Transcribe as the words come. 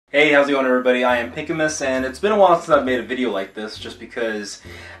Hey, how's it going everybody? I am Pinkamus, and it's been a while since I've made a video like this just because,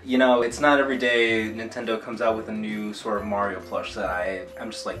 you know, it's not every day Nintendo comes out with a new sort of Mario plush that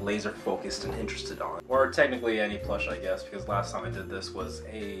I'm just like laser focused and interested on. Or technically any plush, I guess, because last time I did this was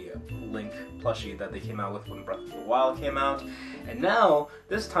a Link plushie that they came out with when Breath of the Wild came out. And now,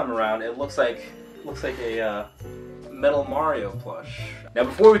 this time around, it looks like a Metal Mario plush. Now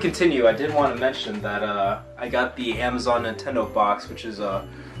before we continue, I did want to mention that I got the Amazon Nintendo box, which is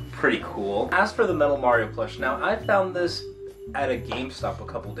pretty cool. As for the Metal Mario plush, now I found this at a GameStop a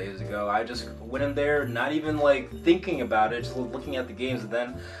couple days ago. I just went in there, not even like thinking about it, just looking at the games, and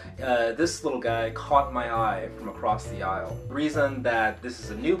then this little guy caught my eye from across the aisle. The reason that this is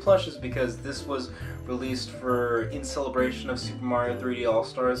a new plush is because this was released in celebration of Super Mario 3D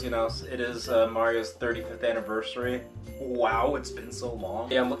All-Stars. You know, it is Mario's 35th anniversary. Wow, it's been so long.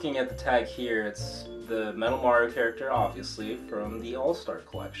 Yeah, I'm looking at the tag here. It's the Metal Mario character, obviously, from the All-Star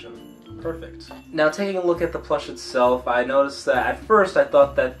collection. Perfect. Now, taking a look at the plush itself, I noticed that at first I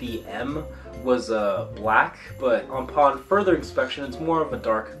thought that the M was black, but upon further inspection it's more of a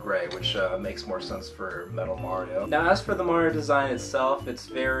dark gray, which makes more sense for Metal Mario. Now, as for the Mario design itself, it's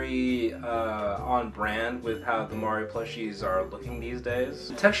very on brand with how the Mario plushies are looking these days.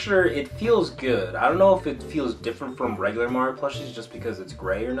 The texture, it feels good. I don't know if it feels different from regular Mario plushies just because it's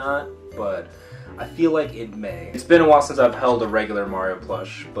gray or not, but I feel like it may. It's been a while since I've held a regular Mario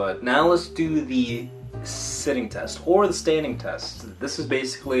plush, but now let's do the sitting test, or the standing test. This is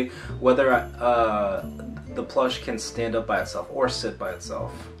basically whether the plush can stand up by itself or sit by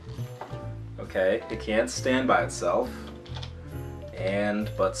itself. Okay, it can't stand by itself.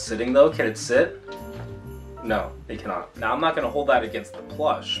 But sitting though, can it sit? No, it cannot. Now, I'm not going to hold that against the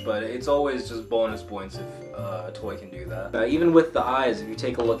plush, but it's always just bonus points if a toy can do that. Even with the eyes, if you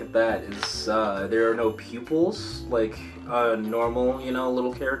take a look at that, there are no pupils like a normal, you know,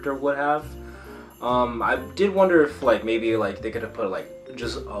 little character would have. I did wonder if maybe they could have put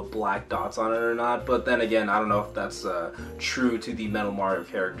just black dots on it or not, but then again, I don't know if that's true to the Metal Mario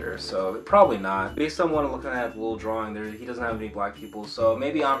character, so probably not. Based on what I'm looking at the little drawing there, he doesn't have any black pupils, so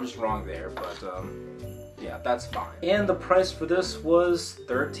maybe I'm just wrong there, but yeah, that's fine. And the price for this was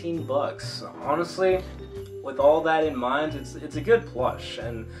 13 bucks. Honestly, with all that in mind, it's a good plush,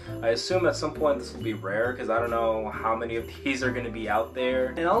 and I assume at some point this will be rare because I don't know how many of these are going to be out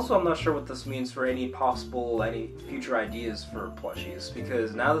there. And also, I'm not sure what this means for any future ideas for plushies,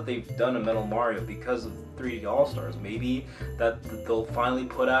 because now that they've done a Metal Mario because of 3D All-Stars, maybe that they'll finally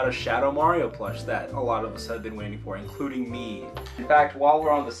put out a Shadow Mario plush that a lot of us have been waiting for, including me. In fact, while we're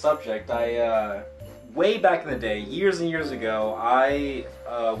on the subject, way back in the day, years and years ago, I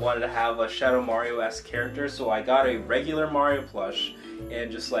wanted to have a Shadow Mario-esque character, so I got a regular Mario plush,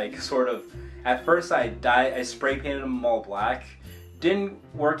 and just sort of, at first I spray painted them all black. Didn't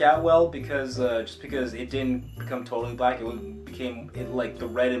work out well because just because it didn't become totally black, the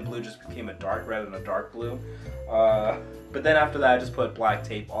red and blue just became a dark red and a dark blue. But then after that, I just put black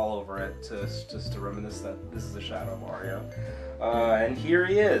tape all over it just to reminisce that this is a Shadow Mario. And here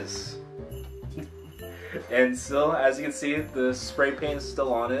he is. And still, as you can see, the spray paint is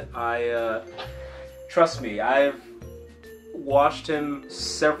still on it. Trust me, I've washed him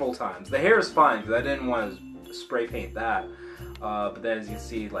several times. The hair is fine because I didn't want to spray paint that. But then as you can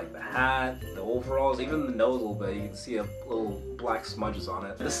see, the hat, the overalls, even the nose a little bit, you can see a little black smudges on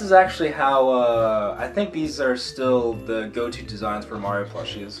it. This is actually how, I think these are still the go-to designs for Mario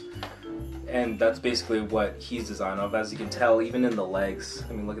plushies. And that's basically what he's designed of. As you can tell, even in the legs,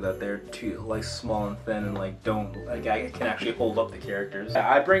 I mean, look at that, they're too small and thin, and I can actually hold up the characters.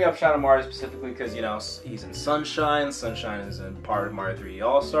 I bring up Shadow Mario specifically because, you know, he's in Sunshine. Sunshine is in part of Mario 3D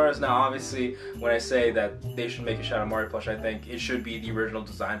All-Stars. Now, obviously, when I say that they should make a Shadow Mario plush, I think it should be the original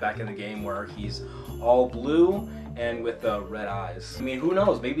design back in the game where he's all blue and with red eyes. I mean, who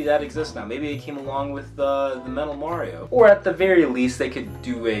knows? Maybe that exists now. Maybe it came along with the Metal Mario. Or at the very least, they could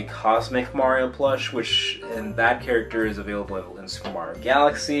do a Cosmic Mario plush, and that character is available in Super Mario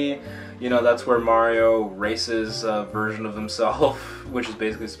Galaxy. You know, that's where Mario races a version of himself, which is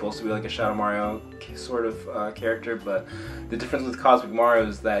basically supposed to be like a Shadow Mario sort of character, but the difference with Cosmic Mario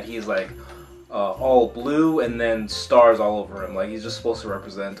is that he's all blue and then stars all over him. He's just supposed to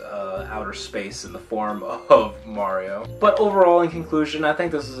represent outer space in the form of Mario. But overall, in conclusion, I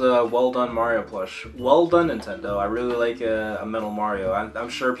think this is a well done Mario plush. Well done, Nintendo. I really like a Metal Mario. I'm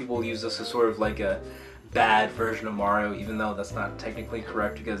sure people use this as sort of a bad version of Mario, even though that's not technically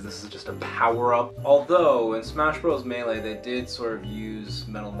correct because this is just a power-up. Although, in Smash Bros. Melee, they did sort of use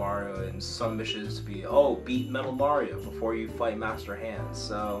Metal Mario in some missions to be, oh, beat Metal Mario before you fight Master Hand.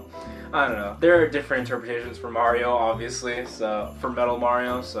 So, I don't know. There are different interpretations for Mario, obviously, so for Metal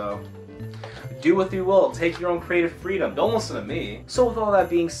Mario, so do what you will. Take your own creative freedom. Don't listen to me. So with all that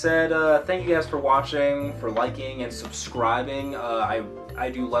being said, thank you guys for watching, for liking, and subscribing. I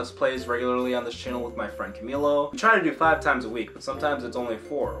do Let's Plays regularly on this channel with my friend Camilo. We try to do 5 times a week, but sometimes it's only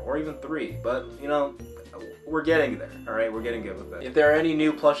 4, or even 3. But, you know, we're getting there, alright? We're getting good with it. If there are any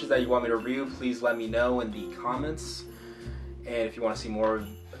new plushes that you want me to review, please let me know in the comments. And if you want to see more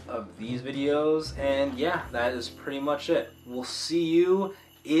of these videos, and yeah, that is pretty much it. We'll see you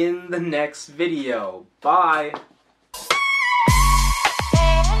in the next video. Bye!